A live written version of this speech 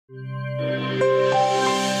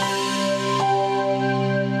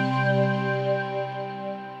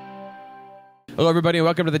Hello, everybody, and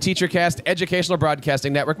welcome to the TeacherCast Educational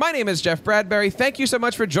Broadcasting Network. My name is Jeff Bradbury. Thank you so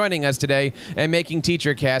much for joining us today and making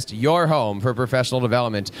TeacherCast your home for professional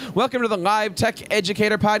development. Welcome to the live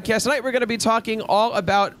TechEducator Podcast. Tonight, we're going to be talking all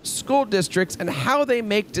about school districts and how they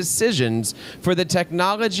make decisions for the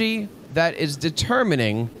technology that is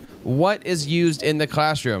determining what is used in the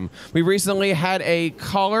classroom. We recently had a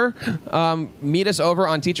caller meet us over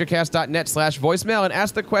on teachercast.net/voicemail and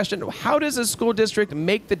ask the question, how does a school district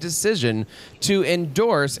make the decision to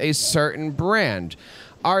endorse a certain brand?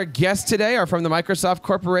 Our guests today are from the Microsoft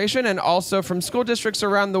Corporation and also from school districts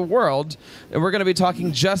around the world, and we're going to be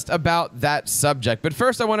talking just about that subject. But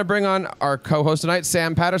first, I want to bring on our co-host tonight,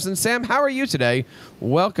 Sam Patterson. Sam, how are you today?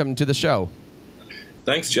 Welcome to the show.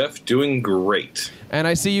 Thanks, Jeff. Doing great. And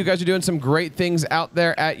I see you guys are doing some great things out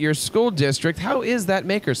there at your school district. How is that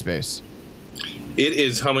makerspace? It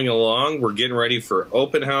is humming along. We're getting ready for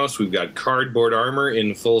open house. We've got cardboard armor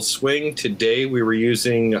in full swing. Today we were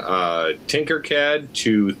using TinkerCAD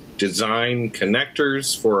to design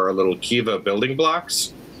connectors for our little Kiva building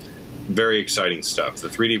blocks. Very exciting stuff. The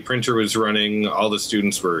 3D printer was running. All the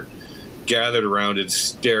students were gathered around it,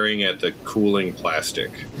 staring at the cooling plastic.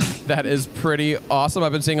 That is pretty awesome.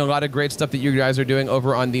 I've been seeing a lot of great stuff that you guys are doing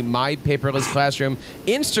over on the My Paperless Classroom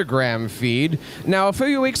Instagram feed. Now, a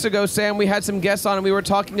few weeks ago, Sam, we had some guests on and we were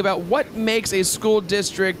talking about what makes a school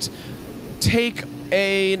district take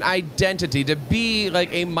an identity to be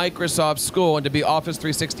like a Microsoft school and to be Office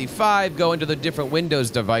 365, go into the different Windows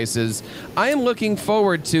devices. I am looking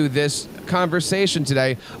forward to this conversation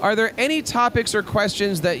today. Are there any topics or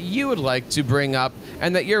questions that you would like to bring up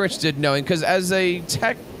and that you're interested in knowing? Because as a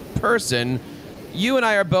tech person, you and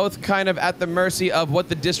I are both kind of at the mercy of what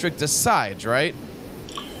the district decides, right?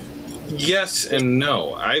 Yes and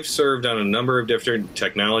no. I've served on a number of different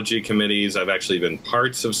technology committees. I've actually been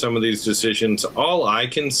parts of some of these decisions. All I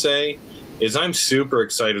can say is I'm super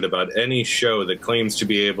excited about any show that claims to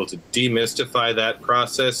be able to demystify that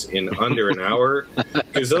process in under an hour,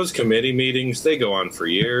 because those committee meetings, they go on for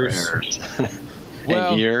years.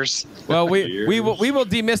 Well, years. Well, we will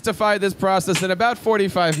demystify this process in about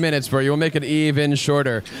 45 minutes for you. We'll make it even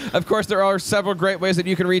shorter. Of course, there are several great ways that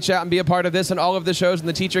you can reach out and be a part of this and all of the shows in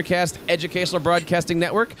the TeacherCast Educational Broadcasting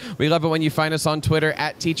Network. We love it when you find us on Twitter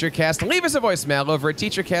at TeacherCast. Leave us a voicemail over at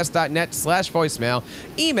teachercast.net/voicemail.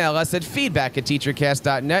 Email us at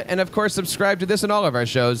feedback@teachercast.net. And, of course, subscribe to this and all of our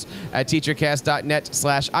shows at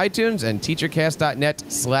teachercast.net/iTunes and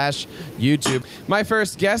teachercast.net/YouTube. My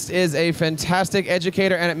first guest is a fantastic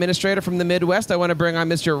educator and administrator from the Midwest. I want to bring on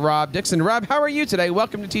Mr. Rob Dixon. Rob, how are you today?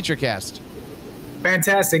 Welcome to TeacherCast.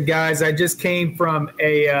 Fantastic, guys. I just came from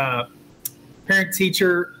a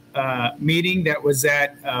parent-teacher meeting that was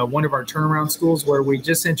at one of our turnaround schools where we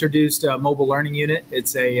just introduced a mobile learning unit.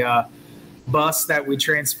 It's a bus that we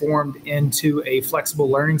transformed into a flexible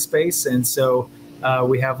learning space. And so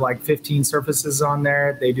we have like 15 surfaces on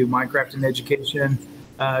there. They do Minecraft and education.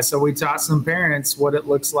 So we taught some parents what it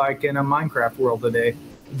looks like in a Minecraft world today.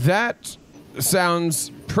 That sounds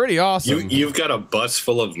pretty awesome. You've got a bus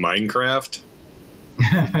full of Minecraft?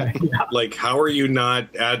 Yeah. Like, how are you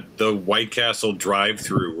not at the White Castle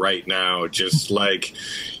drive-thru right now? Just like,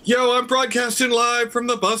 yo, I'm broadcasting live from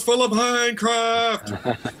the bus full of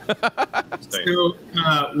Minecraft. So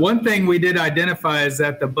one thing we did identify is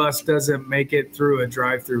that the bus doesn't make it through a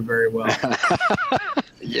drive-thru very well.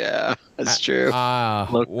 Yeah, that's true.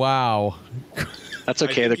 Wow. That's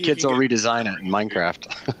okay. The kids will redesign it in Minecraft.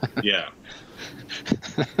 Yeah.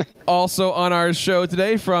 Also on our show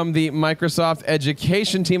today from the Microsoft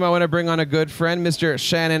Education team, I want to bring on a good friend, Mr.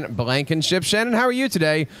 Shannon Blankenship. Shannon, how are you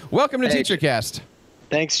today? Welcome to TeacherCast.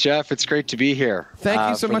 Thanks, Jeff. It's great to be here. Thank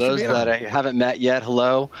you so much for being on. For those that I haven't met yet,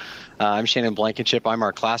 hello. I'm Shannon Blankenship. I'm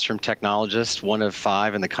our classroom technologist, one of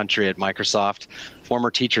 5 in the country at Microsoft,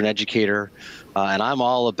 former teacher and educator. And I'm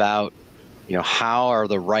all about, how are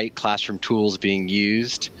the right classroom tools being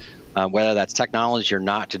used, whether that's technology or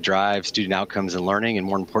not, to drive student outcomes and learning, and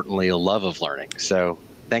more importantly, a love of learning. So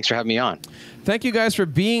thanks for having me on. Thank you guys for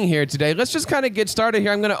being here today. Let's just kind of get started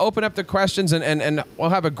here. I'm going to open up the questions and we'll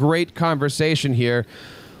have a great conversation here.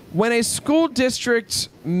 When a school district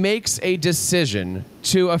makes a decision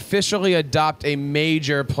to officially adopt a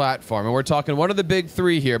major platform, and we're talking one of the big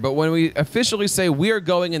 3 here, but when we officially say we are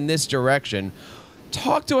going in this direction,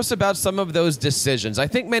 talk to us about some of those decisions. I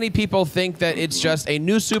think many people think that it's just a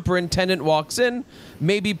new superintendent walks in,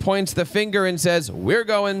 maybe points the finger and says, we're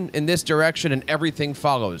going in this direction, and everything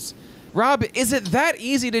follows. Rob, is it that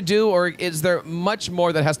easy to do, or is there much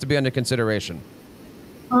more that has to be under consideration?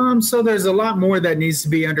 So there's a lot more that needs to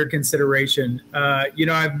be under consideration.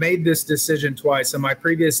 I've made this decision twice. In my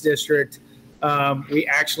previous district, we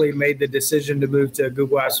actually made the decision to move to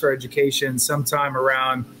Google Apps for Education sometime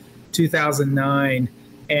around 2009.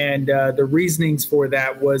 And the reasonings for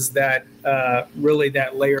that was that really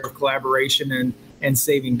that layer of collaboration and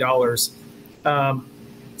saving dollars.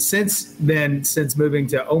 Since then, since moving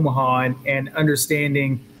to Omaha and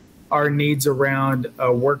understanding our needs around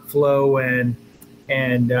workflow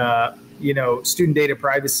and student data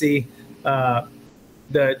privacy,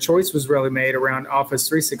 the choice was really made around Office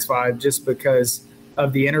 365 just because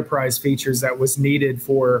of the enterprise features that was needed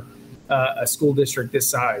for a school district this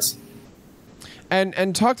size.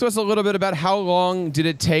 And talk to us a little bit about how long did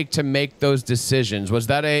it take to make those decisions? Was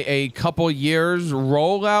that a couple years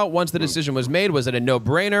rollout once the decision was made? Was it a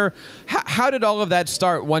no-brainer? How did all of that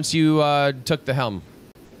start once you took the helm?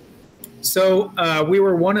 So we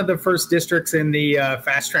were one of the first districts in the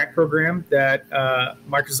Fast Track program that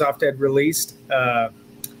Microsoft had released.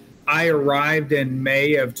 I arrived in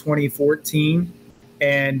May of 2014,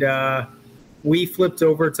 and we flipped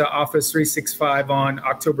over to Office 365 on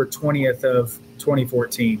October 20th of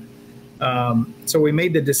 2014. So we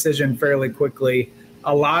made the decision fairly quickly.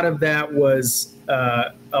 A lot of that was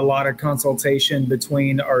a lot of consultation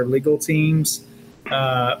between our legal teams,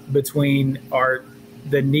 between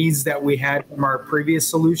the needs that we had from our previous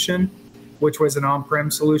solution, which was an on-prem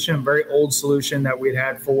solution, a very old solution that we'd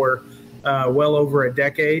had for well over a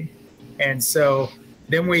decade. And so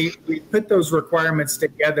then we put those requirements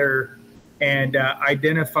together and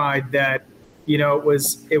identified that,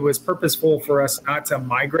 it was purposeful for us not to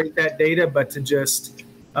migrate that data, but to just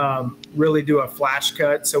really do a flash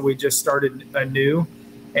cut. So we just started anew.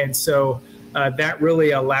 And so that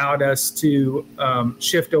really allowed us to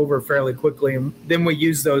shift over fairly quickly. And then we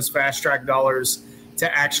used those fast track dollars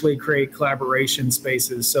to actually create collaboration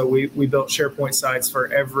spaces. So we built SharePoint sites for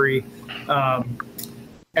every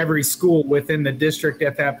school within the district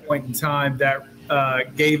at that point in time that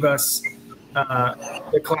gave us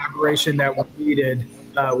the collaboration that we needed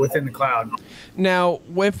within the cloud. Now,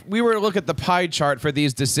 if we were to look at the pie chart for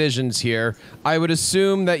these decisions here, I would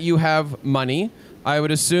assume that you have money. I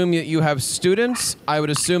would assume that you have students. I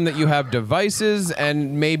would assume that you have devices,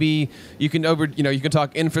 and maybe you can you can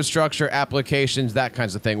talk infrastructure, applications, that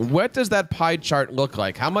kinds of thing. What does that pie chart look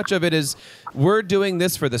like? How much of it is we're doing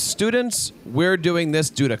this for the students? We're doing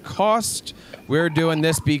this due to cost? We're doing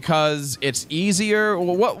this because it's easier?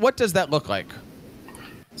 What does that look like?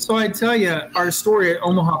 So I tell you, our story at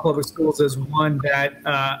Omaha Public Schools is one that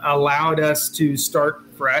allowed us to start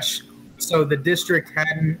fresh. So the district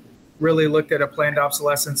hadn't really looked at a planned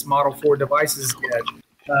obsolescence model for devices yet.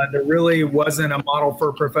 There really wasn't a model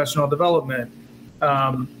for professional development.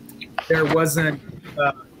 There wasn't,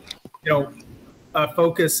 a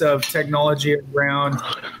focus of technology around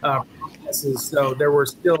processes. So there were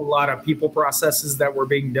still a lot of people processes that were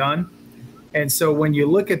being done. And so when you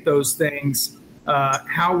look at those things,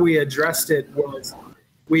 how we addressed it was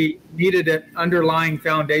we needed an underlying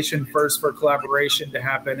foundation first for collaboration to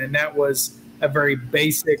happen, and that was a very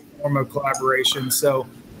basic form of collaboration. So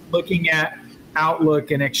looking at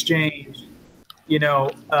Outlook and Exchange, in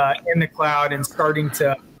the cloud and starting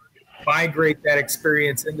to migrate that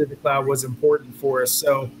experience into the cloud was important for us.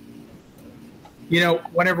 So,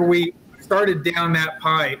 whenever we started down that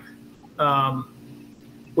pipe,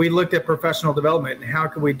 we looked at professional development and how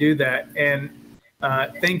could we do that? And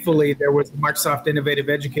thankfully, there was the Microsoft Innovative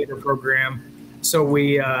Educator Program. So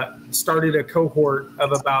we started a cohort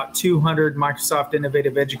of about 200 Microsoft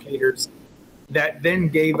Innovative Educators that then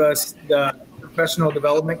gave us the professional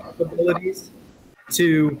development capabilities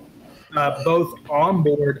to both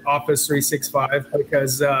onboard Office 365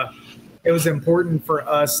 because it was important for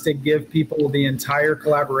us to give people the entire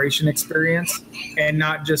collaboration experience and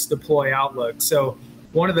not just deploy Outlook. So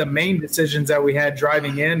one of the main decisions that we had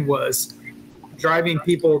driving in was driving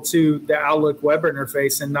people to the Outlook web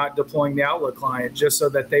interface and not deploying the Outlook client, just so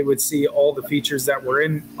that they would see all the features that were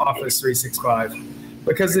in Office 365,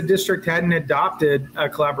 because the district hadn't adopted a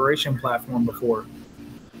collaboration platform before.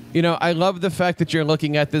 I love the fact that you're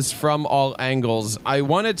looking at this from all angles. I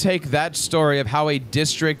want to take that story of how a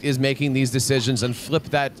district is making these decisions and flip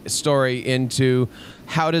that story into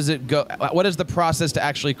how does it go? What is the process to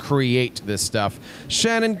actually create this stuff?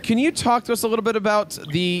 Shannon, can you talk to us a little bit about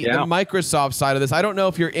the Microsoft side of this? I don't know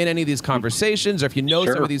if you're in any of these conversations or if you know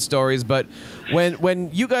some of these stories, but when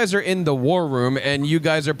you guys are in the war room and you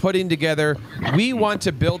guys are putting together, we want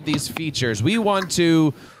to build these features. We want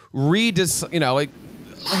to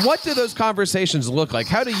what do those conversations look like?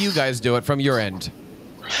 How do you guys do it from your end?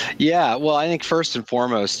 Yeah, well, I think first and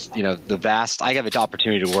foremost, I have an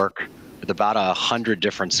opportunity to work with about 100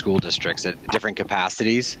 different school districts at different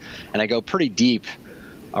capacities, and I go pretty deep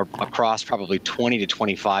across probably 20 to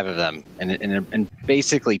 25 of them in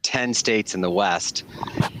basically 10 states in the West.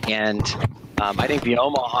 And I think the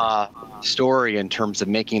Omaha story in terms of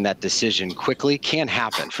making that decision quickly can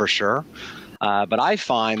happen for sure. But I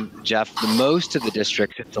find, Jeff, the most of the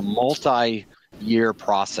districts, it's a multi-year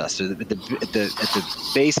process. So at the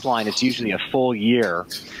baseline, it's usually a full year.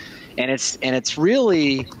 And it's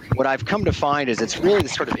really, what I've come to find is it's really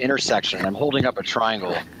this sort of intersection. I'm holding up a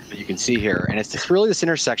triangle that you can see here. And it's really this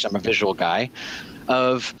intersection, I'm a visual guy,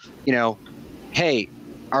 of, hey,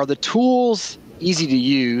 are the tools easy to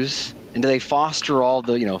use? And do they foster all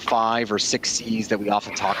the, 5 or 6 C's that we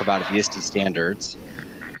often talk about at the ISTE standards?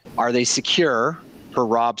 Are they secure, per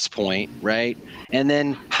Rob's point, right? And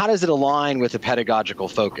then how does it align with a pedagogical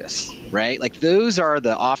focus, right? Like those are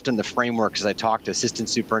often the frameworks as I talk to assistant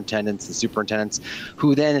superintendents and superintendents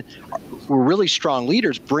who then were really strong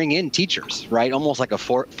leaders bring in teachers, right? Almost like a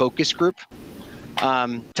focus group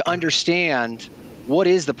to understand what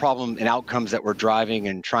is the problem and outcomes that we're driving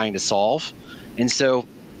and trying to solve. And so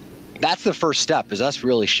that's the first step, is us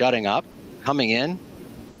really shutting up, coming in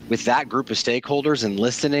with that group of stakeholders and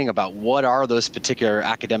listening about what are those particular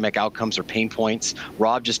academic outcomes or pain points.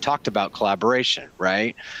 Rob just talked about collaboration,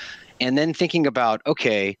 right? And then thinking about,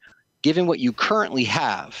 okay, given what you currently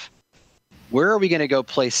have, where are we going to go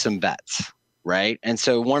place some bets, right? And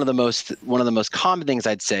so one of the most common things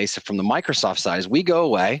I'd say, so from the Microsoft side, is we go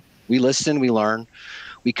away, we listen, we learn,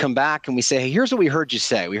 we come back and we say, hey, here's what we heard you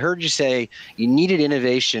say. We heard you say you needed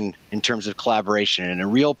innovation in terms of collaboration, and a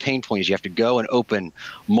real pain point is you have to go and open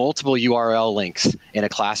multiple URL links in a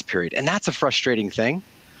class period. And that's a frustrating thing.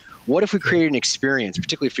 What if we created an experience,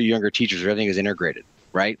 particularly for younger teachers, where everything is integrated,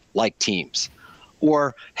 right? Like Teams.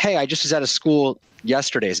 Or, hey, I just was at a school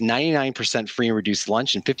yesterday. It's 99% free and reduced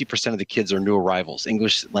lunch, and 50% of the kids are new arrivals,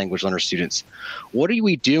 English language learner students. What are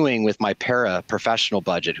we doing with my professional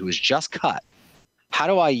budget who was just cut? How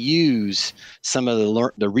do I use some of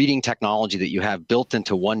the reading technology that you have built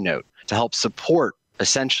into OneNote to help support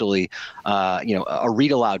essentially, a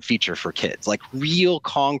read aloud feature for kids, like real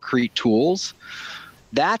concrete tools?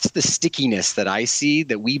 That's the stickiness that I see,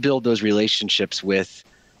 that we build those relationships with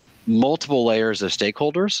multiple layers of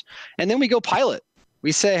stakeholders. And then we go pilot.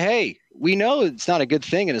 We say, hey, we know it's not a good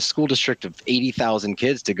thing in a school district of 80,000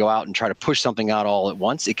 kids to go out and try to push something out all at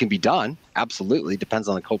once. It can be done. Absolutely. Depends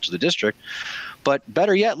on the culture of the district. But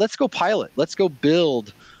better yet, let's go pilot. Let's go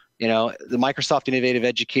build, the Microsoft innovative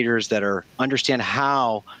educators that understand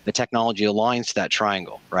how the technology aligns to that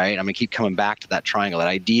triangle, right? I'm going to keep coming back to that triangle, that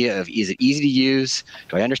idea of, is it easy to use?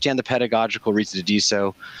 Do I understand the pedagogical reason to do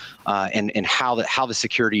so? And how the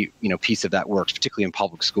security, piece of that works, particularly in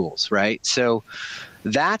public schools, right? So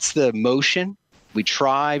that's the motion. We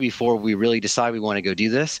try before we really decide we want to go do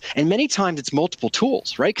this. And many times it's multiple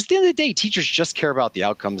tools, right? Because at the end of the day, teachers just care about the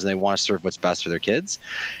outcomes and they want to serve what's best for their kids.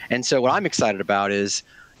 And so what I'm excited about is,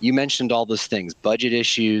 you mentioned all those things: budget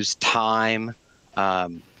issues, time,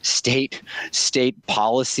 state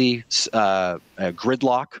policy,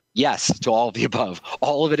 gridlock. Yes, to all of the above.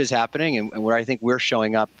 All of it is happening. And where I think we're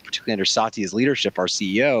showing up, particularly under Satya's leadership, our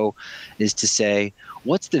CEO, is to say,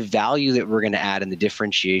 what's the value that we're going to add in the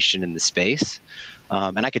differentiation in the space?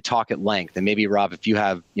 And I could talk at length. And maybe, Rob, if you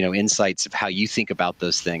have insights of how you think about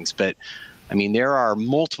those things. But I mean, there are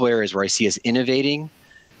multiple areas where I see us innovating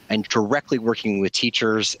and directly working with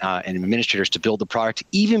teachers and administrators to build the product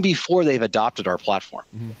even before they've adopted our platform,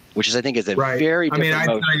 which I think is a very different I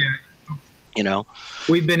tell you,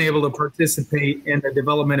 we've been able to participate in the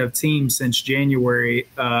development of Teams since January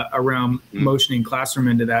around motioning Classroom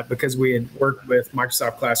into that, because we had worked with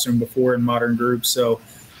Microsoft Classroom before in modern groups. So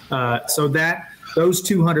those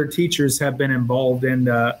 200 teachers have been involved in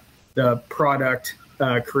the product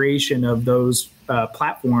creation of those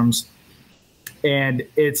platforms. And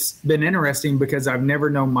it's been interesting because I've never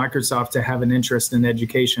known Microsoft to have an interest in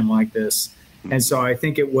education like this. And so I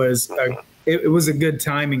think it was a good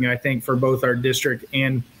timing, I think, for both our district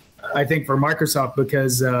and I think for Microsoft,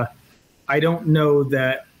 because I don't know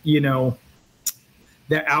that, the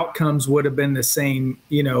outcomes would have been the same,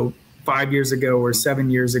 5 years ago or 7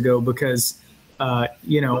 years ago, because,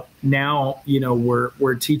 now,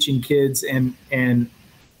 we're teaching kids and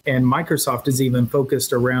Microsoft is even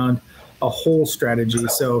focused around a whole strategy.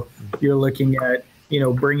 So you're looking at,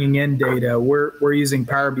 bringing in data. We're using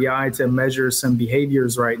Power BI to measure some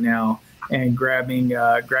behaviors right now and grabbing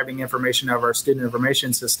information out of our student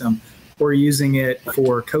information system. We're using it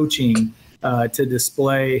for coaching to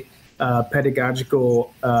display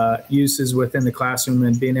pedagogical uses within the classroom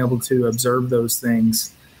and being able to observe those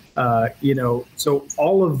things. So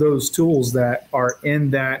all of those tools that are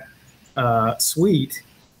in that suite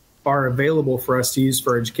are available for us to use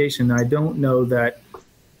for education. I don't know that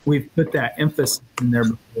we've put that emphasis in there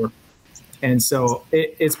before. And so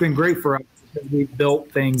it's been great for us because we've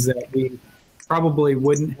built things that we probably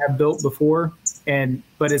wouldn't have built before,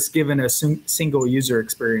 but it's given a single user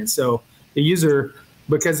experience. So the user,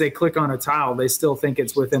 because they click on a tile, they still think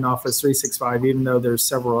it's within Office 365, even though there's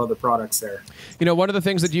several other products there. You know, one of the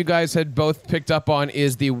things that you guys had both picked up on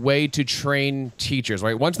is the way to train teachers,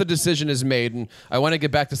 right? Once the decision is made, and I want to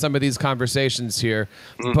get back to some of these conversations here,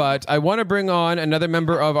 but I want to bring on another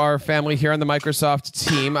member of our family here on the Microsoft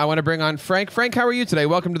team. I want to bring on Frank. Frank, how are you today?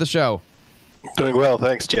 Welcome to the show. Doing well,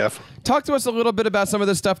 thanks, Jeff. Talk to us a little bit about some of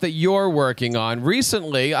the stuff that you're working on.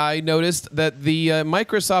 Recently, I noticed that the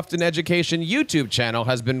Microsoft in Education YouTube channel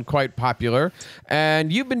has been quite popular,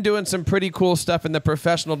 and you've been doing some pretty cool stuff in the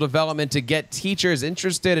professional development to get teachers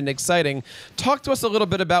interested and exciting. Talk to us a little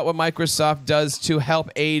bit about what Microsoft does to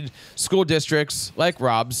help aid school districts like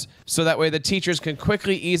Rob's, so that way the teachers can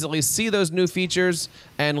quickly, easily see those new features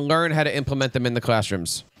and learn how to implement them in the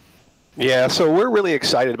classrooms. Yeah, so we're really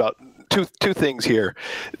excited about two things here.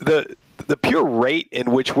 The pure rate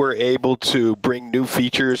in which we're able to bring new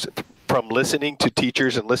features from listening to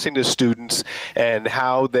teachers and listening to students and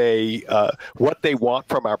how they what they want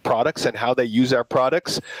from our products and how they use our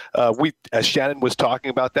products. As Shannon was talking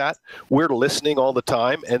about that, we're listening all the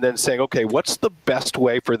time and then saying, okay, what's the best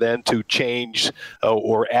way for them to change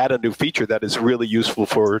or add a new feature that is really useful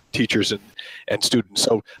for teachers and students.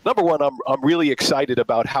 So number one, I'm really excited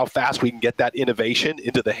about how fast we can get that innovation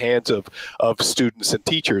into the hands of students and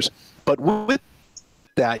teachers. But with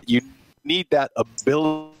that, you need that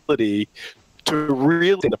ability to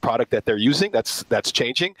really the product that they're using. That's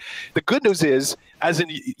changing. The good news is,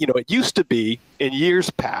 it used to be in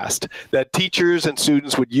years past that teachers and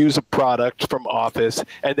students would use a product from Office,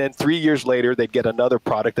 and then 3 years later they'd get another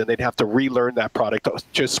product and they'd have to relearn that product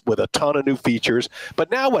just with a ton of new features.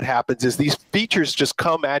 But now what happens is these features just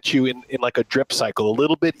come at you in like a drip cycle, a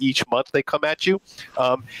little bit each month they come at you.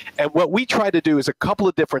 And what we try to do is a couple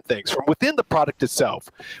of different things from within the product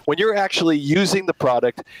itself. When you're actually using the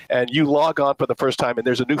product and you log on for the first time and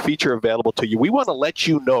there's a new feature available to you, we want to let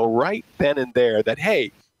you know right then and there that,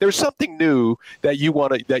 hey, there's something new that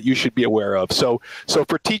you should be aware of. So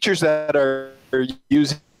for teachers that are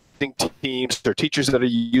using Teams or teachers that are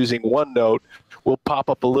using OneNote, we'll pop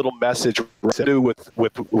up a little message to do with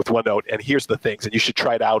OneNote, and here's the things, and you should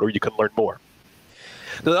try it out or you can learn more.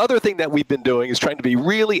 The other thing that we've been doing is trying to be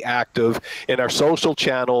really active in our social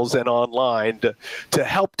channels and online to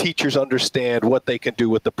help teachers understand what they can do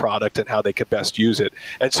with the product and how they can best use it.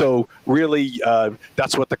 And so really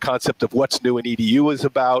that's what the concept of What's New in EDU is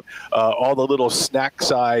about. All the little snack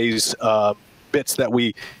size bits that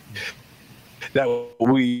we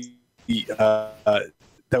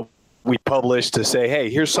publish to say, hey,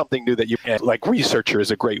 here's something new that you like. Researcher is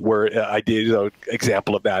a great word.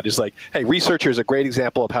 Example of that is like, hey, researcher is a great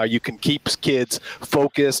example of how you can keep kids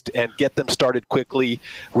focused and get them started quickly,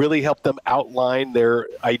 really help them outline their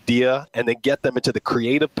idea and then get them into the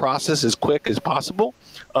creative process as quick as possible.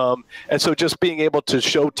 And so just being able to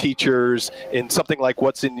show teachers in something like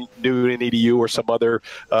What's New in EDU or some other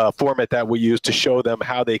format that we use to show them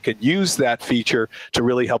how they can use that feature to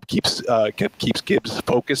really help keeps kids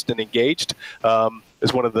focused and engaged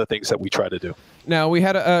is one of the things that we try to do. Now, we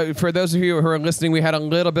had, for those of you who are listening, we had a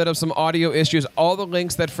little bit of some audio issues. All the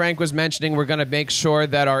links that Frank was mentioning, we're going to make sure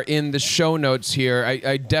that are in the show notes here.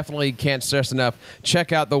 I definitely can't stress enough.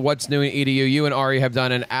 Check out the What's New in EDU. You and Ari have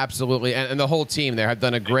done and the whole team there have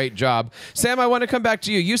done a great job. Sam, I want to come back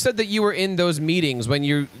to you. You said that you were in those meetings when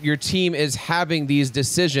your team is having these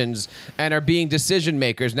decisions and are being decision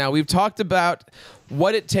makers. Now, we've talked about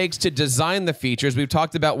what it takes to design the features. We've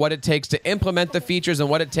talked about what it takes to implement the features and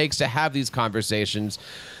what it takes to have these conversations.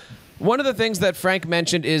 One of the things that Frank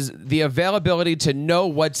mentioned is the availability to know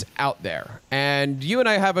what's out there. And you and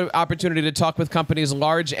I have an opportunity to talk with companies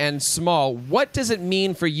large and small. What does it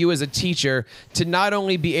mean for you as a teacher to not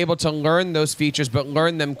only be able to learn those features, but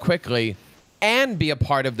learn them quickly and be a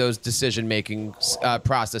part of those decision-making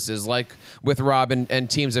processes, like with Rob and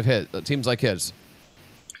teams like his?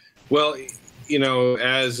 Well,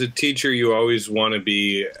 as a teacher, you always want to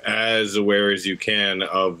be as aware as you can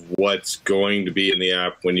of what's going to be in the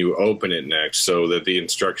app when you open it next, so that the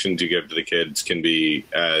instructions you give to the kids can be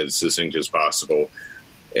as succinct as possible.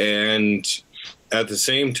 And at the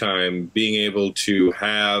same time, being able to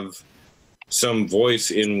have some voice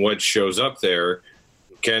in what shows up there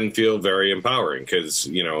can feel very empowering, because,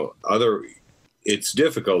 it's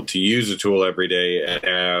difficult to use a tool every day and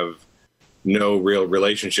have no real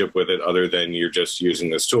relationship with it other than you're just using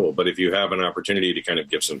this tool. But if you have an opportunity to kind of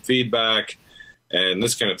give some feedback, and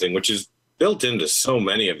this kind of thing, which is built into so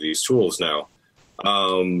many of these tools now,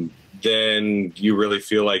 then you really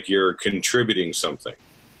feel like you're contributing something.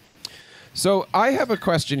 So I have a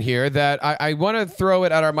question here that I want to throw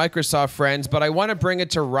it at our Microsoft friends, but I want to bring it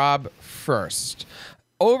to Rob first.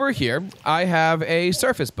 Over here, I have a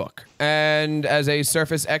Surface book, and as a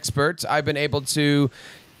Surface expert, I've been able to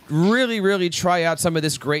really try out some of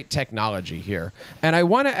this great technology here. And I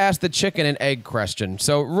want to ask the chicken and egg question.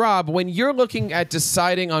 So, Rob, when you're looking at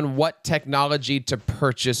deciding on what technology to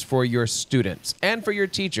purchase for your students and for your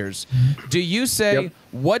teachers, do you say,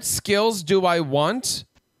 what skills do I want?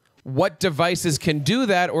 What devices can do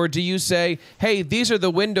that? Or do you say, hey, these are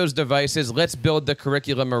the Windows devices, let's build the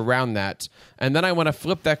curriculum around that? And then I want to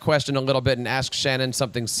flip that question a little bit and ask Shannon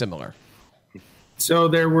something similar. So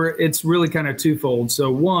it's really kind of twofold.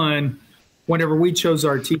 So one, whenever we chose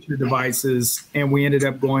our teacher devices, and we ended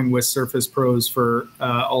up going with Surface Pros for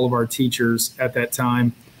all of our teachers at that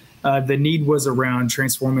time, the need was around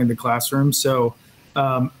transforming the classroom. So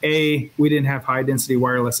we didn't have high density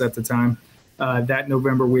wireless at the time. That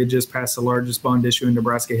November, we had just passed the largest bond issue in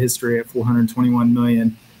Nebraska history at $421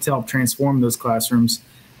 million to help transform those classrooms.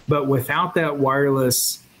 But without that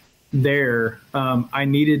wireless there, I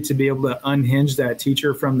needed to be able to unhinge that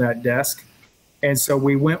teacher from that desk. And so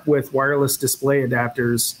we went with wireless display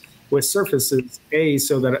adapters with Surfaces,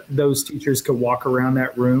 so that those teachers could walk around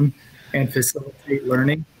that room and facilitate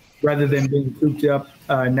learning rather than being cooped up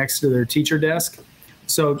next to their teacher desk.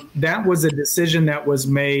 So that was a decision that was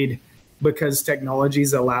made because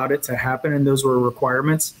technologies allowed it to happen, and those were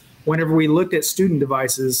requirements. Whenever we looked at student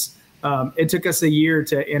devices, it took us a year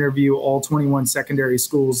to interview all 21 secondary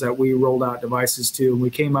schools that we rolled out devices to, and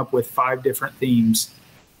we came up with 5 different themes.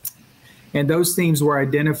 And those themes were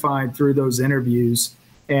identified through those interviews.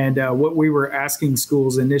 And what we were asking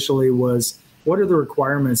schools initially was, what are the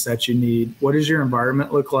requirements that you need? What does your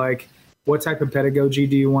environment look like? What type of pedagogy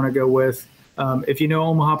do you want to go with? If you know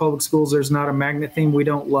Omaha Public Schools, there's not a magnet theme we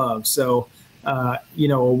don't love. So, a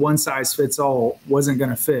one-size-fits-all wasn't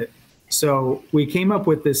going to fit. So we came up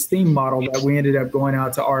with this theme model that we ended up going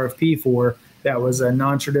out to RFP for. That was a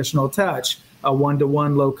non-traditional touch, a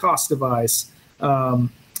one-to-one low-cost device.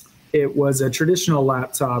 It was a traditional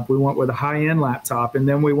laptop. We went with a high-end laptop, and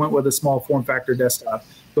then we went with a small form factor desktop.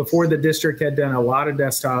 Before, the district had done a lot of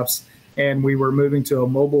desktops, and we were moving to a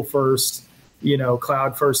mobile-first,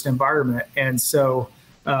 cloud-first environment. And so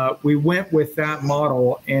we went with that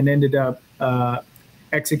model and ended up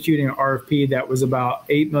executing an RFP that was about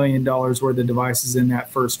 $8 million worth of devices in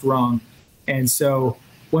that first rung. And so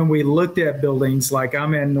when we looked at buildings, like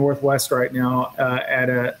I'm in Northwest right now at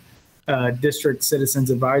a district citizens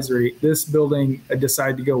advisory, this building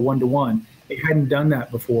decided to go one-to-one. It hadn't done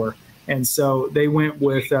that before. And so they went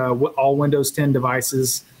with all Windows 10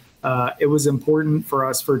 devices. It was important for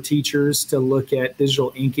us, for teachers, to look at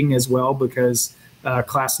digital inking as well, because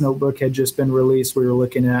Class Notebook had just been released. We were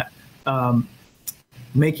looking at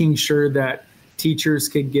making sure that teachers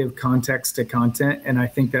could give context to content. And I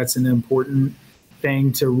think that's an important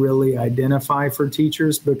thing to really identify for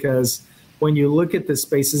teachers, because when you look at the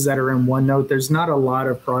spaces that are in OneNote, there's not a lot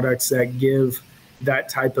of products that give that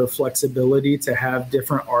type of flexibility to have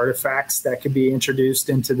different artifacts that could be introduced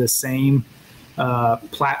into the same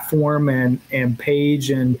platform and page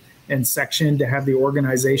and section to have the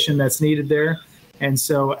organization that's needed there. And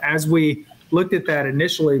so as we looked at that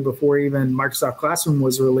initially, before even Microsoft Classroom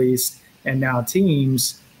was released and now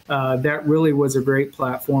Teams, that really was a great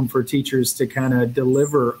platform for teachers to kind of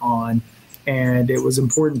deliver on. And it was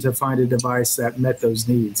important to find a device that met those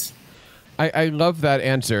needs. I love that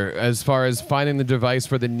answer as far as finding the device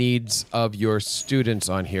for the needs of your students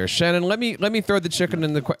on here. Shannon, let me throw the chicken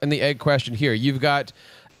and the egg question here. You've got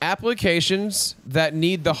applications that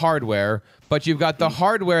need the hardware, but you've got the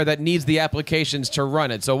hardware that needs the applications to run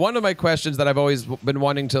it. So one of my questions that I've always been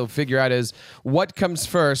wanting to figure out is, what comes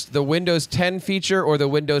first, the Windows 10 feature or the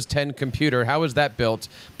Windows 10 computer? How is that built?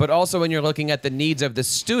 But also when you're looking at the needs of the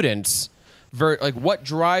students, like what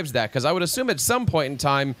drives that? Because I would assume at some point in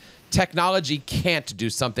time, technology can't do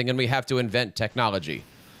something and we have to invent technology.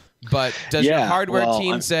 But does your hardware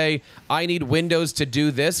team say, I need Windows to do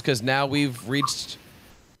this because now we've reached...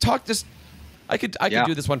 I could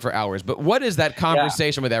do this one for hours, but what is that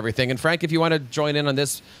conversation with everything? And Frank, if you want to join in on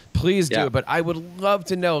this, please do. But I would love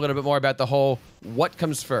to know a little bit more about the whole what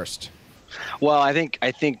comes first. Well, I think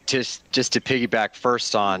just to piggyback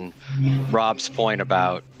first on Rob's point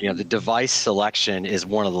about, the device selection is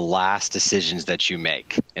one of the last decisions that you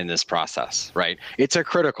make in this process, right? It's a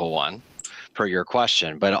critical one, per your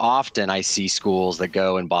question. But often I see schools that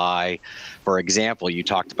go and buy, for example, you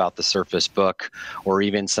talked about the Surface Book or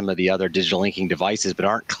even some of the other digital linking devices, but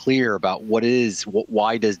aren't clear about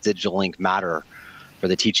why does digital link matter for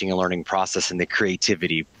the teaching and learning process and the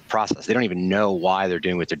creativity process. They don't even know why they're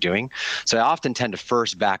doing what they're doing. So I often tend to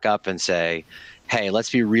first back up and say, hey, let's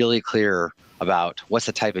be really clear about what's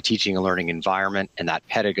the type of teaching and learning environment and that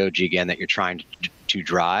pedagogy, again, that you're trying to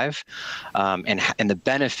drive, and the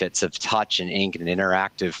benefits of touch and ink and an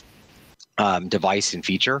interactive device and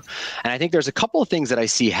feature. And I think there's a couple of things that I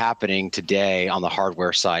see happening today on the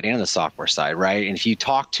hardware side and the software side, right? And if you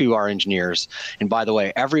talk to our engineers, and by the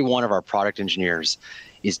way, every one of our product engineers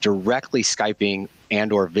is directly Skyping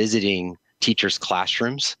and or visiting teachers'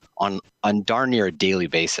 classrooms on darn near a daily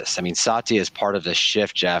basis. I mean, Satya, as part of this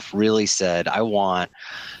shift, Jeff, really said, I want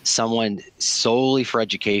someone solely for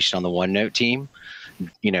education on the OneNote team,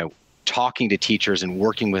 talking to teachers and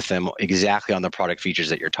working with them exactly on the product features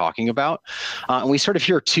that you're talking about. And we sort of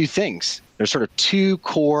hear two things. There's sort of two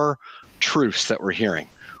core truths that we're hearing.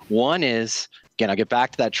 One is, again, I'll get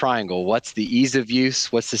back to that triangle. What's the ease of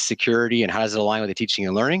use? What's the security? And how does it align with the teaching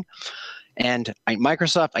and learning? And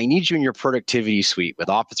Microsoft, I need you in your productivity suite with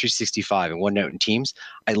Office 365 and OneNote and Teams.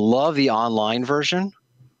 I love the online version,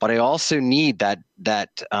 but I also need that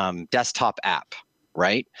desktop app,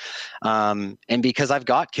 right? And because I've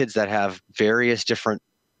got kids that have various different,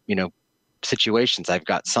 situations. I've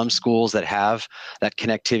got some schools that have that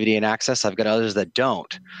connectivity and access. I've got others that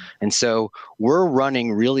don't. And so we're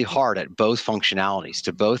running really hard at both functionalities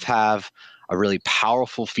to both have a really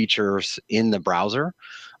powerful features in the browser,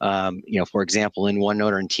 for example, in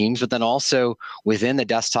OneNote or in Teams, but then also within the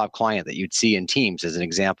desktop client that you'd see in Teams. As an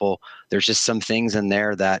example, there's just some things in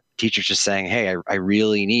there that teachers just saying, hey, I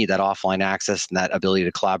really need that offline access and that ability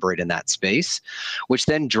to collaborate in that space, which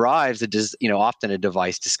then drives often a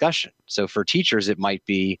device discussion. So for teachers, it might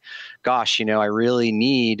be, gosh, I really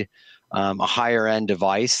need a higher end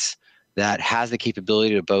device that has the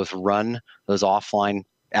capability to both run those offline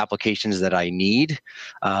applications that I need,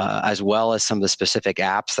 as well as some of the specific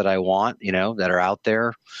apps that I want, that are out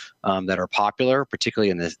there, that are popular,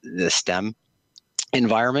 particularly in the STEM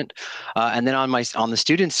environment. And then on the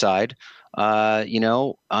student side, I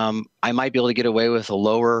might be able to get away with a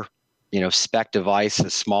lower, spec device, a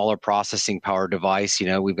smaller processing power device.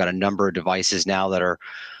 We've got a number of devices now that are,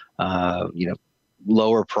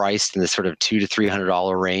 lower priced in the sort of $200 to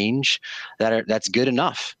 $300 range that's good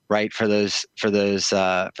enough, right, for those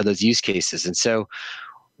use cases. And so,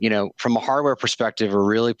 from a hardware perspective, we're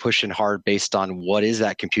really pushing hard based on what is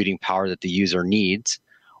that computing power that the user needs,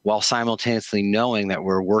 while simultaneously knowing that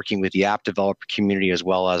we're working with the app developer community as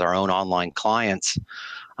well as our own online clients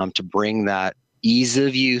to bring that ease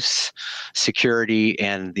of use, security,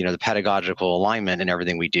 and the pedagogical alignment in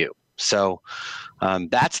everything we do. So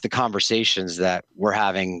that's the conversations that we're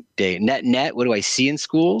having day. Net, what do I see in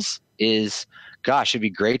schools is, gosh, it'd be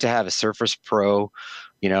great to have a Surface Pro,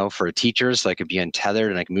 for teachers, so I could be untethered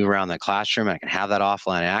and I can move around the classroom and I can have that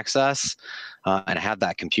offline access and have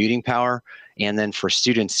that computing power. And then for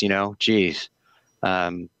students,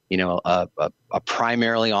 a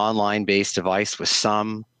primarily online-based device with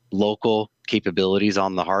some local capabilities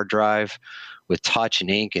on the hard drive, with touch and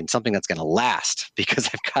ink, and something that's going to last because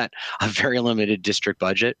I've got a very limited district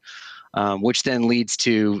budget, which then leads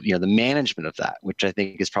to the management of that, which I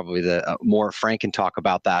think is probably the more Frank can talk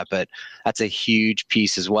about that, but that's a huge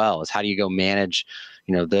piece as well. Is how do you go manage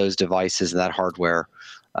those devices and that hardware,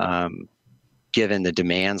 given the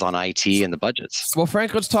demands on IT and the budgets. Well,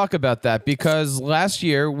 Frank, let's talk about that, because last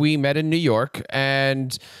year we met in New York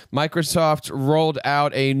and Microsoft rolled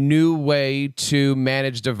out a new way to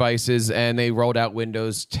manage devices, and they rolled out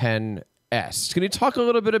Windows 10 S. Can you talk a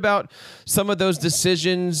little bit about some of those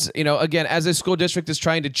decisions? Again, as a school district is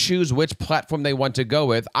trying to choose which platform they want to go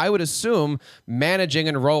with, I would assume managing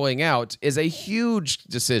and rolling out is a huge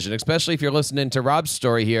decision, especially if you're listening to Rob's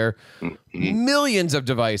story here. Millions of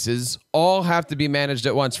devices all have to be managed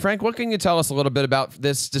at once. Frank, what can you tell us a little bit about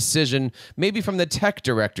this decision, maybe from the tech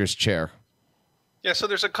director's chair? Yeah, so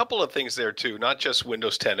there's a couple of things there too, not just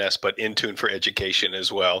Windows 10 S, but Intune for Education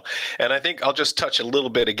as well. And I think I'll just touch a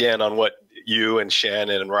little bit again on what you and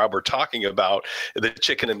Shannon and Rob were talking about, the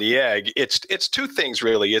chicken and the egg. It's two things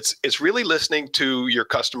really. It's really listening to your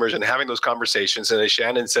customers and having those conversations. And as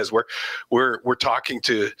Shannon says, we're talking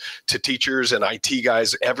to teachers and IT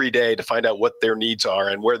guys every day to find out what their needs are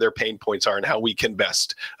and where their pain points are and how we can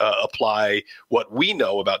best apply what we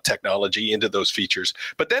know about technology into those features.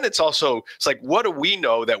 But then it's like, what do we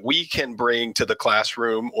know that we can bring to the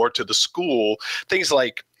classroom or to the school? Things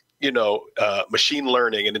like machine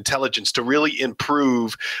learning and intelligence to really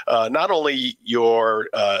improve not only your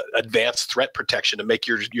advanced threat protection to make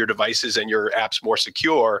your devices and your apps more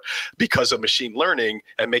secure because of machine learning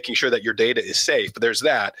and making sure that your data is safe. But there's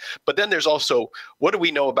that. But then there's also, what do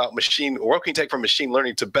we know about what can we take from machine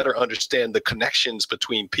learning to better understand the connections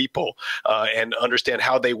between people and understand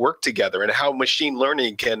how they work together and how machine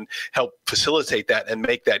learning can help facilitate that and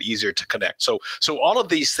make that easier to connect. So all of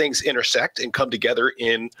these things intersect and come together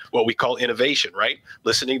in what we call innovation, right?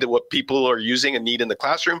 Listening to what people are using and need in the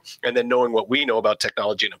classroom, and then knowing what we know about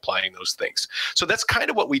technology and applying those things. So that's kind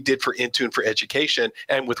of what we did for Intune for Education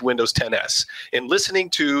and with Windows 10s. In listening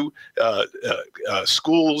to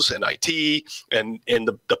schools and IT and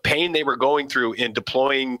the pain they were going through in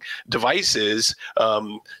deploying devices,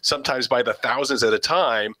 sometimes by the thousands at a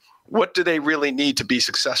time, what do they really need to be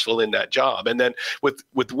successful in that job? And then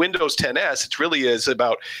with Windows 10s, it really is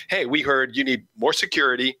about, hey, we heard you need more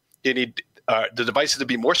security, you need the devices to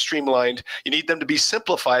be more streamlined, you need them to be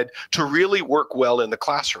simplified to really work well in the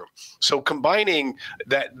classroom. So combining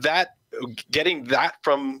that getting that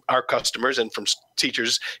from our customers and from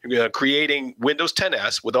teachers, creating Windows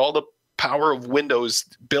 10s with all the power of Windows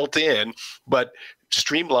built in, but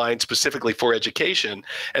streamlined specifically for education.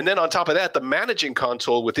 And then on top of that, the managing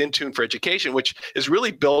console with Intune for Education, which is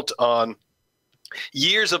really built on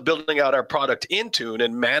years of building out our product Intune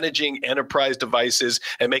and managing enterprise devices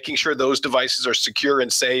and making sure those devices are secure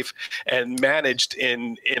and safe and managed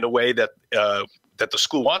in a way that that the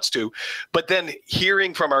school wants to, but then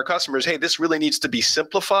hearing from our customers, hey, this really needs to be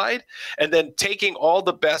simplified, and then taking all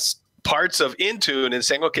the best parts of Intune and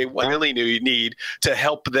saying, okay, what really do you need to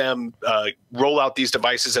help them roll out these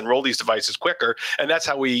devices and roll these devices quicker? And that's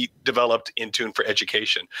how we developed Intune for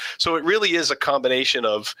Education. So it really is a combination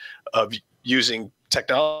of using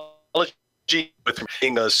technology with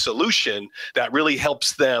being a solution that really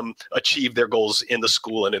helps them achieve their goals in the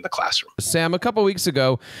school and in the classroom. Sam, a couple weeks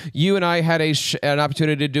ago, you and I had an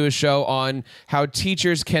opportunity to do a show on how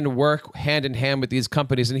teachers can work hand in hand with these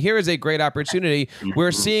companies. And here is a great opportunity.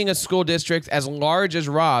 We're seeing a school district as large as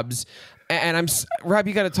Rob's. And Rob,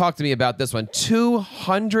 you got to talk to me about this one.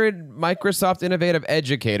 200 Microsoft Innovative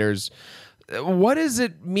Educators. What does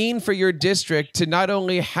it mean for your district to not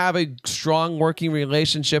only have a strong working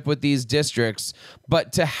relationship with these districts,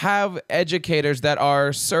 but to have educators that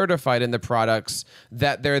are certified in the products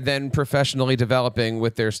that they're then professionally developing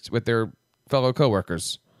with their fellow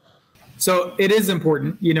coworkers? So it is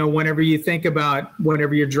important, whenever you think about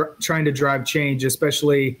whenever you're trying to drive change,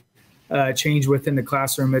 especially change within the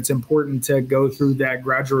classroom, it's important to go through that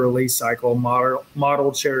gradual release cycle,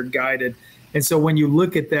 modeled, shared, guided. And so when you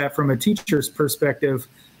look at that from a teacher's perspective,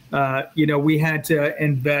 we had to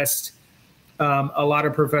invest a lot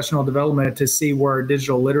of professional development to see where our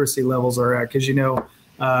digital literacy levels are at. Because,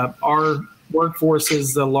 our workforce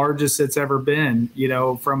is the largest it's ever been,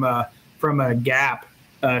 from a gap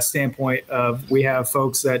standpoint of we have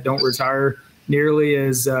folks that don't retire nearly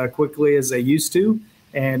as quickly as they used to.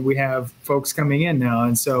 And we have folks coming in now.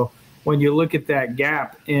 And so when you look at that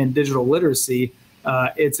gap in digital literacy,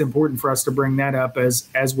 it's important for us to bring that up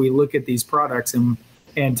as we look at these products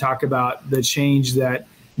and talk about the change that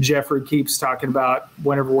Jeffrey keeps talking about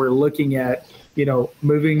whenever we're looking at,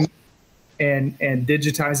 moving and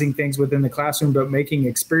digitizing things within the classroom, but making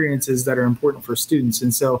experiences that are important for students.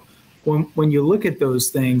 And so when you look at those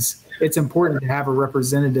things, it's important to have a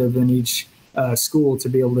representative in each school to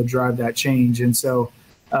be able to drive that change. And so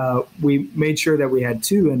we made sure that we had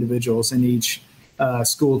 2 individuals in each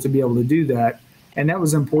school to be able to do that. And that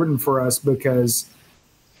was important for us because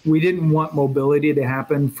we didn't want mobility to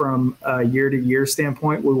happen from a year-to-year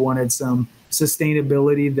standpoint. We wanted some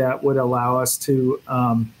sustainability that would allow us to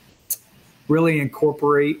really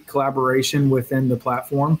incorporate collaboration within the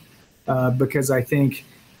platform because I think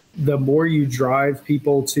the more you drive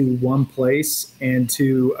people to one place and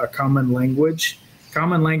to a common language,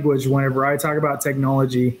 whenever I talk about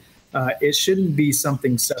technology, it shouldn't be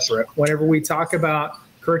something separate. Whenever we talk about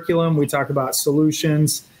curriculum, we talk about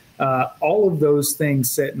solutions, all of those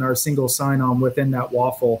things sit in our single sign-on within that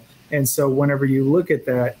waffle. And so whenever you look at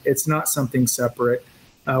that, it's not something separate.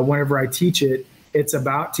 Whenever I teach it, it's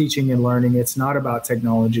about teaching and learning. It's not about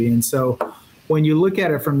technology. And so when you look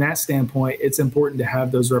at it from that standpoint, it's important to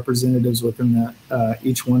have those representatives within that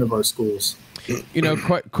each one of our schools.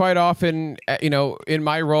 Quite often, in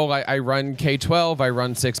my role, I run K-12, I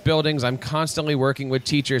run 6 buildings. I'm constantly working with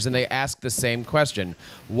teachers, and they ask the same question.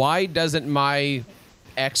 Why doesn't my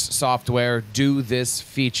X software do this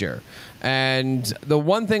feature? And the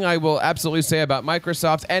one thing I will absolutely say about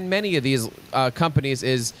Microsoft and many of these companies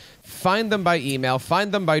is find them by email,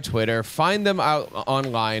 find them by Twitter, find them out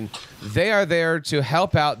online. They are there to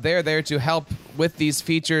help out. They're there to help with these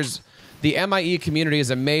features. The MIE community is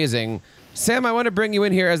amazing. Sam, I want to bring you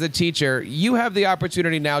in here as a teacher. You have the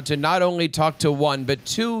opportunity now to not only talk to one, but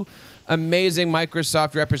two amazing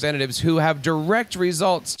Microsoft representatives who have direct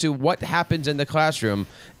results to what happens in the classroom.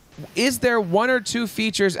 Is there one or two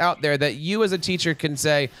features out there that you as a teacher can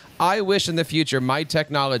say, I wish in the future my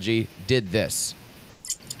technology did this?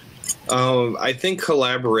 I think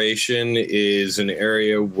collaboration is an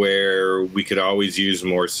area where we could always use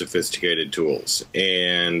more sophisticated tools.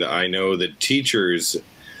 And I know that teachers,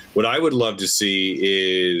 what I would love to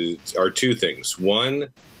see are two things. One,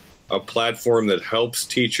 a platform that helps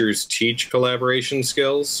teachers teach collaboration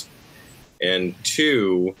skills. And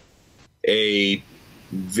two, a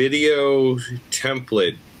video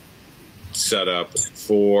template setup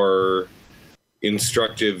for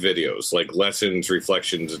instructive videos like lessons,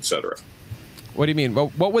 reflections, etc. What do you mean?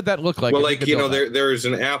 What would that look like? Well, like, there's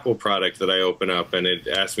an Apple product that I open up and it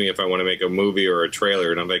asks me if I want to make a movie or a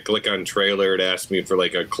trailer. And I'm like, click on trailer. It asks me for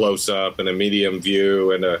like a close up and a medium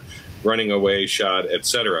view and a running away shot,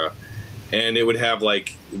 etc. And it would have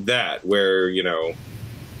like that where,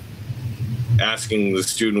 asking the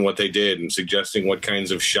student what they did and suggesting what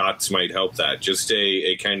kinds of shots might help that. Just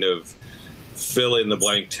a kind of fill in the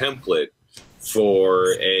blank template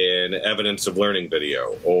for an evidence of learning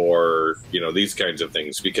video or, these kinds of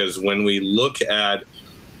things. Because when we look at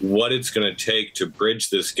what it's going to take to bridge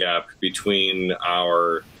this gap between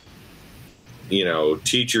our,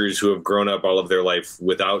 teachers who have grown up all of their life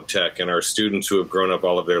without tech and our students who have grown up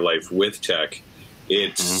all of their life with tech,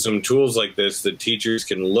 it's some tools like this that teachers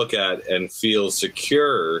can look at and feel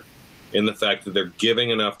secure in the fact that they're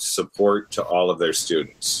giving enough support to all of their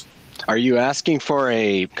students. Are you asking for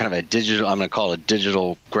a kind of a digital, I'm going to call it a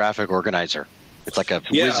digital graphic organizer? It's like a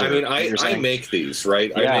wizard. I make these,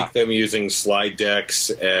 right? Yeah. I make them using slide decks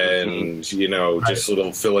and, just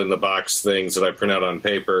little fill in the box things that I print out on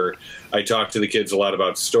paper. I talk to the kids a lot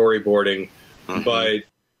about storyboarding, but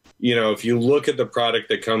if you look at the product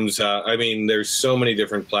that comes out, there's so many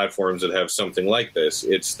different platforms that have something like this.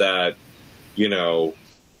 It's that,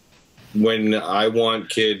 when I want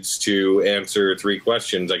kids to answer 3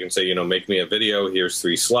 questions, I can say, make me a video, here's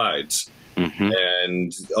 3 slides.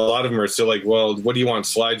 And a lot of them are still like, well, what do you want,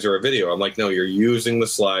 slides or a video? I'm like, no, you're using the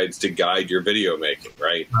slides to guide your video making,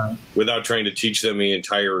 right? Without trying to teach them the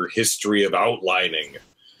entire history of outlining,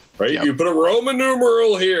 right? Yep. You put a Roman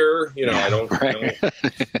numeral here, I don't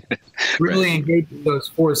really engage with those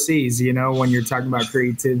 4 C's, when you're talking about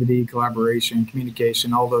creativity, collaboration,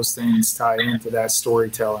 communication, all those things tie into that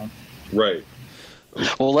storytelling. Right.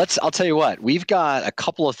 Well, I'll tell you what, we've got a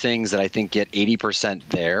couple of things that I think get 80%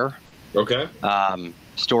 there. Okay.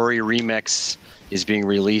 Story Remix is being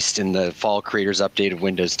released in the fall creators update of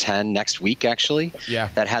Windows 10 next week, actually. Yeah.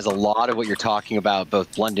 That has a lot of what you're talking about,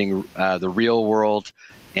 both blending the real world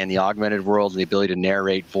and the augmented world, and the ability to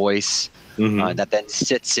narrate voice. That then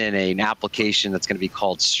sits in an application that's going to be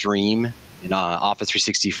called Stream in Office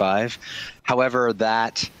 365. However,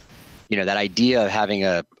 that idea of having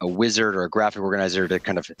a wizard or a graphic organizer to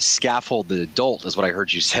kind of scaffold the adult is what I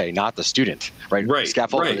heard you say, not the student, right?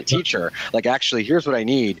 Scaffold the teacher. Like, actually, here's what I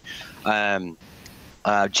need.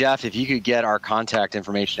 Jeff, if you could get our contact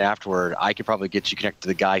information afterward, I could probably get you connected to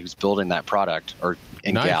the guy who's building that product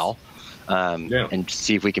and gal, and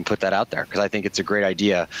see if we can put that out there, because I think it's a great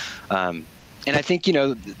idea. And I think,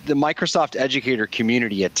 the Microsoft educator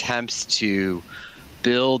community attempts to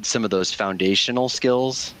build some of those foundational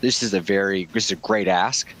skills. This is a great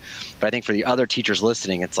ask, but I think for the other teachers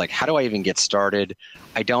listening, it's like, how do I even get started?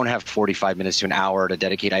 I don't have 45 minutes to an hour to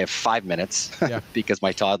dedicate. I have 5 minutes because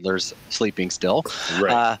my toddler's sleeping still.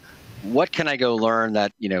 Right. What can I go learn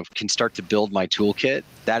that, can start to build my toolkit?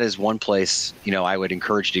 That is one place, I would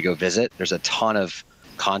encourage you to go visit. There's a ton of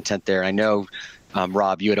content there. I know,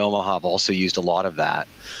 Rob, you at Omaha have also used a lot of that.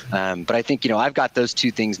 But I think, I've got those 2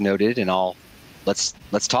 things noted, and let's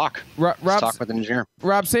talk. Let's talk with an engineer.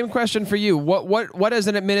 Rob, same question for you. What as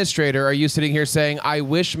an administrator are you sitting here saying, I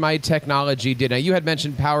wish my technology did? Now, you had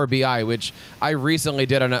mentioned Power BI, which I recently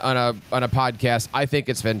did on a podcast. I think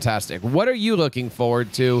it's fantastic. What are you looking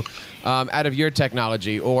forward to out of your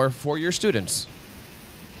technology or for your students?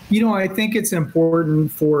 I think it's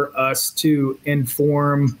important for us to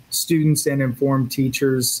inform students and inform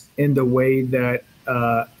teachers in the way that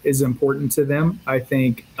is important to them. I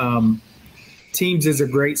think Teams is a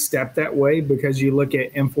great step that way, because you look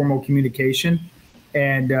at informal communication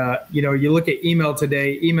and, you look at email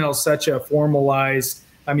today. Email is such a formalized,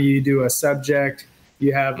 you do a subject,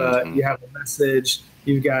 you have a message,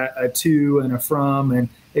 you've got a to and a from, and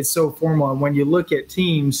it's so formal. And when you look at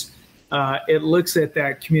Teams, it looks at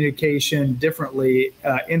that communication differently,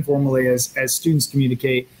 informally, as students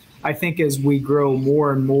communicate. I think as we grow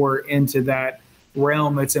more and more into that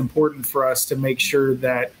realm, it's important for us to make sure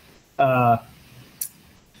that our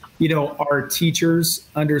teachers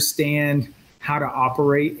understand how to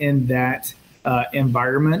operate in that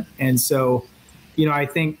environment. And so, I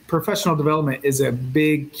think professional development is a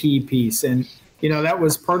big key piece. And, that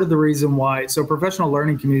was part of the reason why. So professional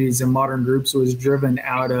learning communities and modern groups was driven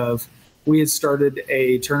out of, we had started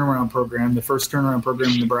a turnaround program, the first turnaround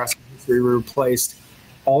program in Nebraska history. We replaced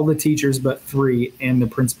all the teachers but 3 and the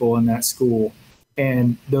principal in that school.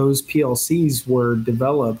 And those PLCs were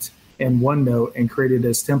developed in OneNote and created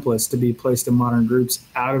as templates to be placed in modern groups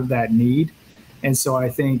out of that need. And so I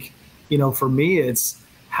think, for me, it's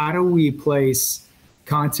how do we place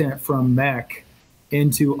content from MEC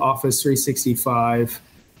into Office 365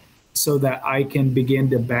 so that I can begin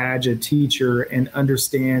to badge a teacher and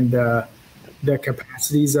understand the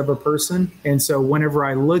capacities of a person. And so whenever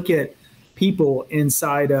I look at people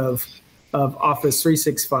inside of Office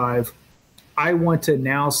 365, I want to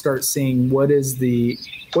now start seeing what is the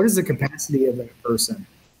capacity of that person.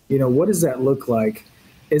 What does that look like?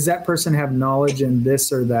 Is that person have knowledge in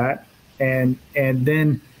this or that? And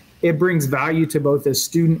then it brings value to both a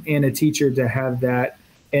student and a teacher to have that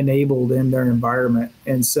enabled in their environment.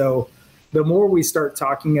 And so the more we start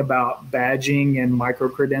talking about badging and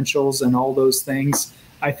micro-credentials and all those things,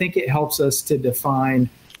 I think it helps us to define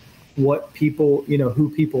what people,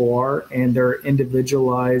 who people are and their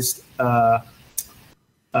individualized, their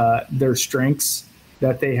strengths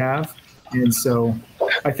that they have. And so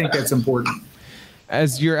I think that's important.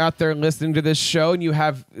 As you're out there listening to this show and you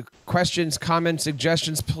have questions, comments,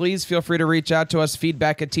 suggestions, please feel free to reach out to us,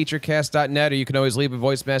 feedback@teachercast.net, or you can always leave a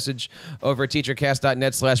voice message over at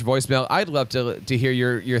teachercast.net/voicemail. I'd love to hear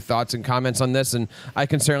your thoughts and comments on this, and I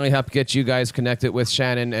can certainly help get you guys connected with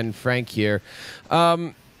Shannon and Frank here.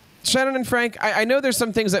 Shannon and Frank, I know there's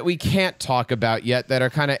some things that we can't talk about yet that are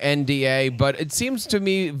kind of NDA, but it seems to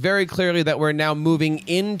me very clearly that we're now moving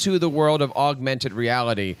into the world of augmented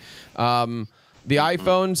reality. The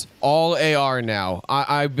iPhones, all AR now.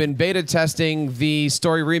 I've been beta testing the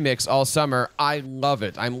Story Remix all summer. I love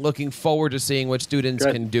it. I'm looking forward to seeing what students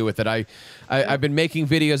can do with it. I've been making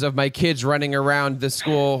videos of my kids running around the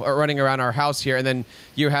school or running around our house here, and then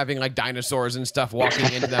you're having like dinosaurs and stuff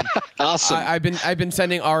walking into them. Awesome. I've been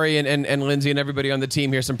sending Ari and Lindsay and everybody on the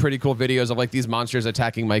team here some pretty cool videos of like these monsters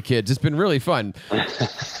attacking my kids. It's been really fun.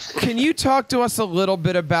 Can you talk to us a little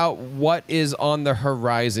bit about what is on the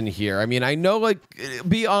horizon here? I mean, I know like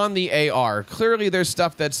beyond the AR, clearly there's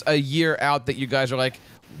stuff that's a year out that you guys are like,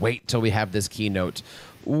 wait till we have this keynote.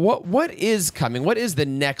 What is coming? What is the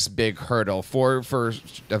next big hurdle for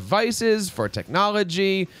devices, for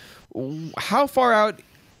technology? How far out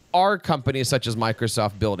are companies such as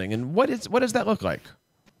Microsoft building, and what does that look like?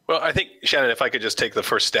 Well, I think, Shannon, if I could just take the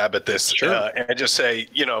first stab at this, and just say,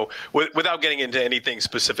 without getting into anything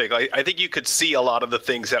specific, I think you could see a lot of the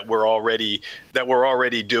things that we're already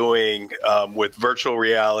doing with virtual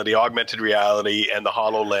reality, augmented reality, and the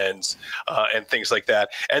HoloLens, and things like that.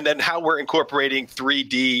 And then how we're incorporating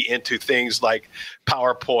 3D into things like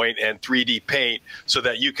PowerPoint and 3D Paint, so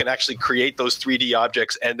that you can actually create those 3D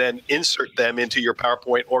objects and then insert them into your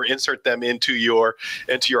PowerPoint or insert them into your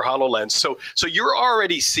HoloLens. So you're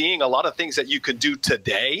already seeing a lot of things that you can do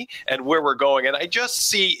today and where we're going. And I just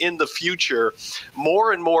see in the future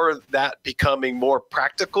more and more of that becoming more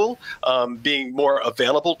practical, being more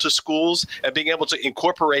available to schools, and being able to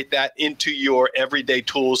incorporate that into your everyday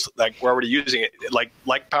tools, like we're already using it, like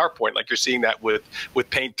PowerPoint, like you're seeing that with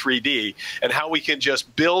Paint 3D, and how we can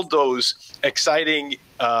just build those exciting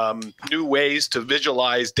new ways to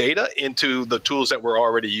visualize data into the tools that we're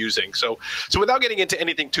already using. So without getting into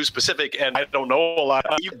anything too specific, and I don't know a lot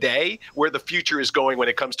today where the future is going when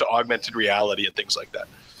it comes to augmented reality and things like that.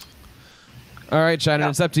 All right, Shannon,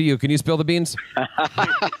 it's up to you. Can you spill the beans?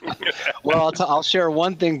 Well, I'll share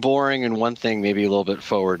one thing boring and one thing maybe a little bit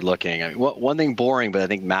forward-looking. I mean, one thing boring, but I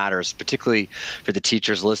think matters, particularly for the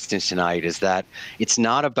teachers listening tonight, is that it's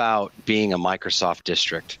not about being a Microsoft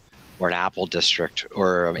district or an Apple district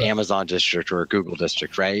or an Amazon district or a Google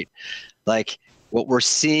district, right? Like what we're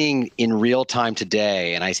seeing in real time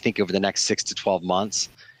today, and I think over the next 6 to 12 months,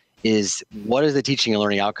 is what are the teaching and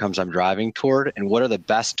learning outcomes I'm driving toward, and what are the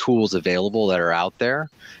best tools available that are out there?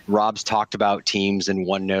 Rob's talked about Teams and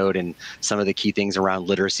OneNote and some of the key things around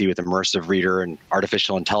literacy with immersive reader and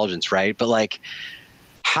artificial intelligence, right? But like,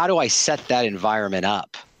 how do I set that environment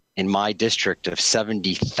up in my district of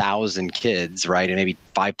 70,000 kids, right, and maybe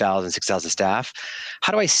 5,000, 6,000 staff,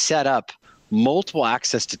 how do I set up multiple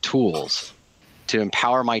access to tools to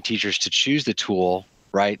empower my teachers to choose the tool,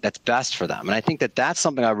 right, that's best for them? And I think that that's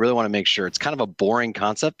something I really want to make sure. It's kind of a boring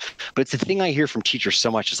concept, but it's the thing I hear from teachers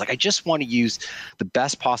so much. Is like, I just want to use the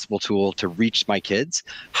best possible tool to reach my kids.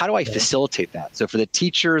 How do I facilitate that? So for the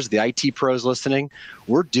teachers, the IT pros listening,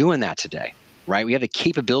 we're doing that today, right? We have the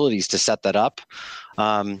capabilities to set that up.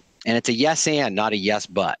 And it's a yes and, not a yes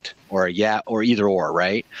but, or a yeah or either or,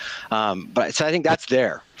 right? But so I think that's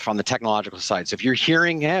there from the technological side. So if you're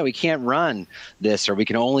hearing, yeah, we can't run this, or we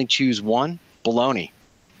can only choose one, baloney.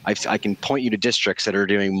 I can point you to districts that are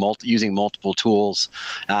doing using multiple tools.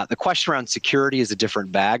 The question around security is a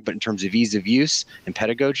different bag, but in terms of ease of use and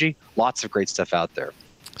pedagogy, lots of great stuff out there.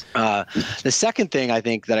 The second thing I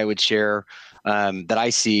think that I would share that I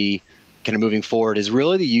see kind of moving forward is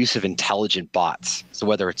really the use of intelligent bots. So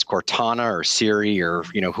whether it's Cortana or Siri or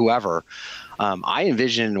whoever, I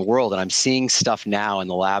envision a world, and I'm seeing stuff now in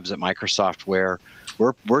the labs at Microsoft where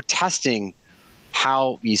we're testing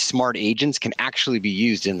how these smart agents can actually be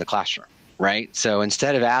used in the classroom, right? So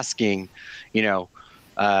instead of asking, your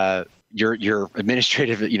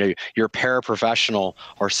administrative, your paraprofessional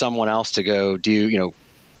or someone else to go do,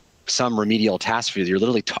 some remedial task for you, you're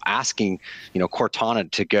literally asking,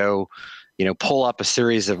 Cortana to go, pull up a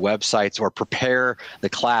series of websites or prepare the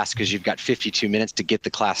class because you've got 52 minutes to get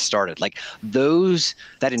the class started. Like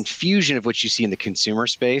that infusion of what you see in the consumer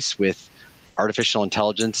space with artificial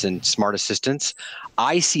intelligence and smart assistants,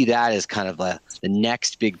 I see that as kind of the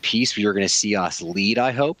next big piece where you're going to see us lead,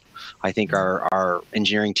 I hope. I think our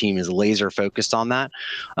engineering team is laser focused on that,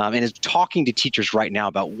 and is talking to teachers right now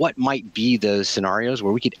about what might be those scenarios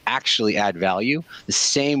where we could actually add value the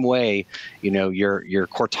same way, your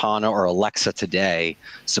Cortana or Alexa today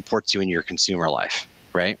supports you in your consumer life,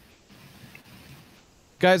 right?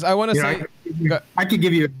 Guys, I want to say... I could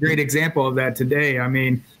give you a great example of that today. I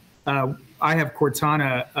mean, I have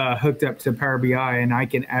Cortana hooked up to Power BI, and I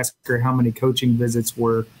can ask her how many coaching visits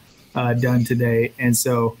were done today. And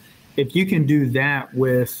so if you can do that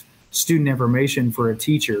with student information for a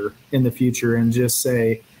teacher in the future and just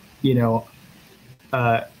say,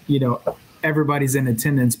 everybody's in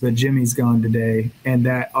attendance, but Jimmy's gone today, and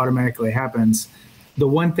that automatically happens. The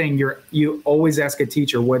one thing you always ask a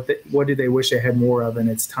teacher, what do they wish they had more of, and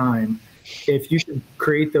it's time. If you can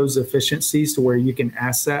create those efficiencies to where you can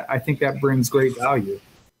ask that, I think that brings great value.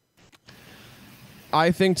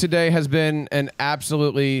 I think today has been an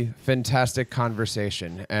absolutely fantastic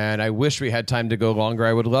conversation, and I wish we had time to go longer.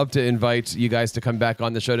 I would love to invite you guys to come back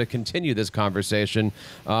on the show to continue this conversation,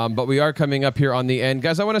 but we are coming up here on the end.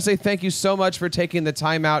 Guys, I want to say thank you so much for taking the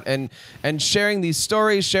time out and sharing these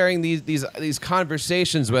stories, sharing these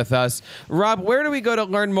conversations with us. Rob, where do we go to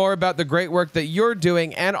learn more about the great work that you're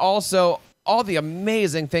doing and also all the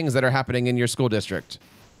amazing things that are happening in your school district?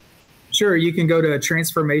 Sure. You can go to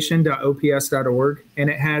transformation.ops.org, and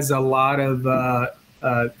it has a lot of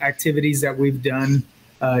activities that we've done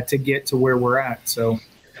to get to where we're at. So,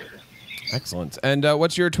 excellent. And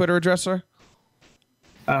what's your Twitter address, sir?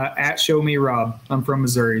 At Show Me Rob. I'm from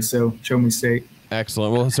Missouri, so Show Me State.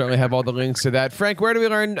 Excellent. We'll certainly have all the links to that. Frank, where do we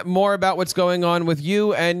learn more about what's going on with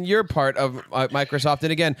you and your part of Microsoft?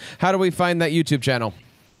 And again, how do we find that YouTube channel?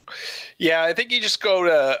 Yeah, I think you just go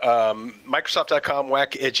to Microsoft.com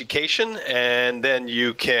WAC Education, and then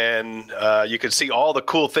you can see all the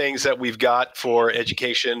cool things that we've got for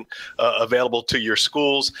education available to your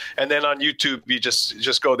schools. And then on YouTube, you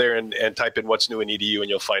just go there and type in what's new in EDU, and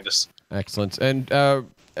you'll find us. Excellent.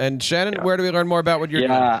 And Shannon, where do we learn more about what you're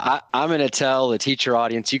doing? I'm going to tell the teacher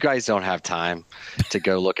audience, you guys don't have time to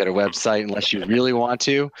go look at a website unless you really want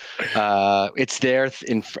to. It's there,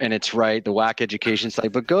 and it's right, the WAC education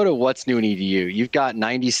site. But go to What's New in EDU. You've got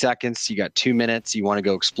 90 seconds. You got 2 minutes. You want to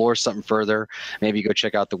go explore something further. Maybe go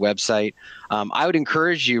check out the website. I would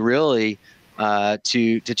encourage you really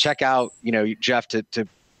to check out, Jeff, to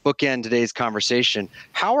bookend today's conversation.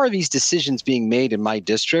 How are these decisions being made in my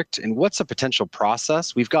district, and what's a potential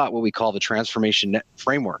process? We've got what we call the transformation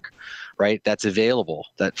framework, right? That's available,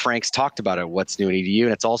 that Frank's talked about it, What's New in EDU,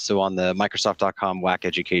 and it's also on the Microsoft.com WAC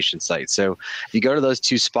education site. So if you go to those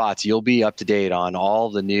two spots, you'll be up to date on all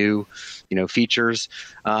the new, features.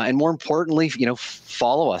 And more importantly,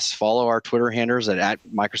 follow us, follow our Twitter handlers at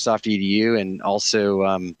Microsoft EDU, and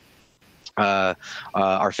also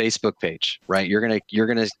our Facebook page, right? You're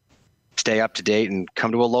gonna stay up to date and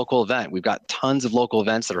come to a local event. We've got tons of local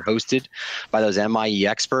events that are hosted by those MIE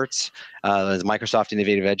experts, those Microsoft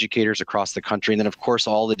Innovative Educators across the country. And then, of course,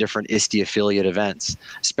 all the different ISTE affiliate events,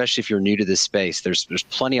 especially if you're new to this space. There's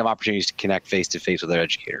plenty of opportunities to connect face-to-face with our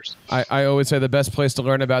educators. I always say the best place to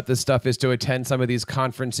learn about this stuff is to attend some of these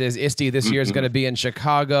conferences. ISTE this year is going to be in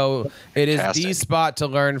Chicago. It is the spot to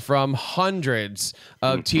learn from hundreds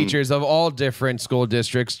of teachers of all different school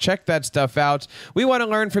districts. Check that stuff out. We want to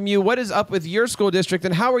learn from you. What is up with your school district,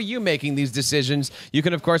 and how are you making these decisions? You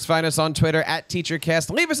can, of course, find us on Twitter at TeacherCast.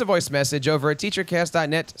 Leave us a voice message over at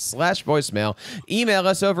teachercast.net/voicemail. Email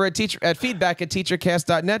us over at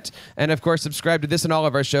feedback@teachercast.net. And, of course, subscribe to this and all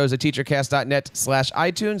of our shows at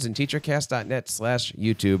teachercast.net/iTunes and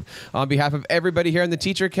teachercast.net/YouTube. On behalf of everybody here on the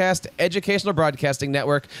TeacherCast Educational Broadcasting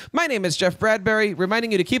Network, my name is Jeff Bradbury,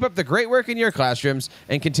 reminding you to keep up the great work in your classrooms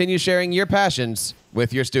and continue sharing your passions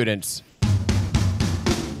with your students.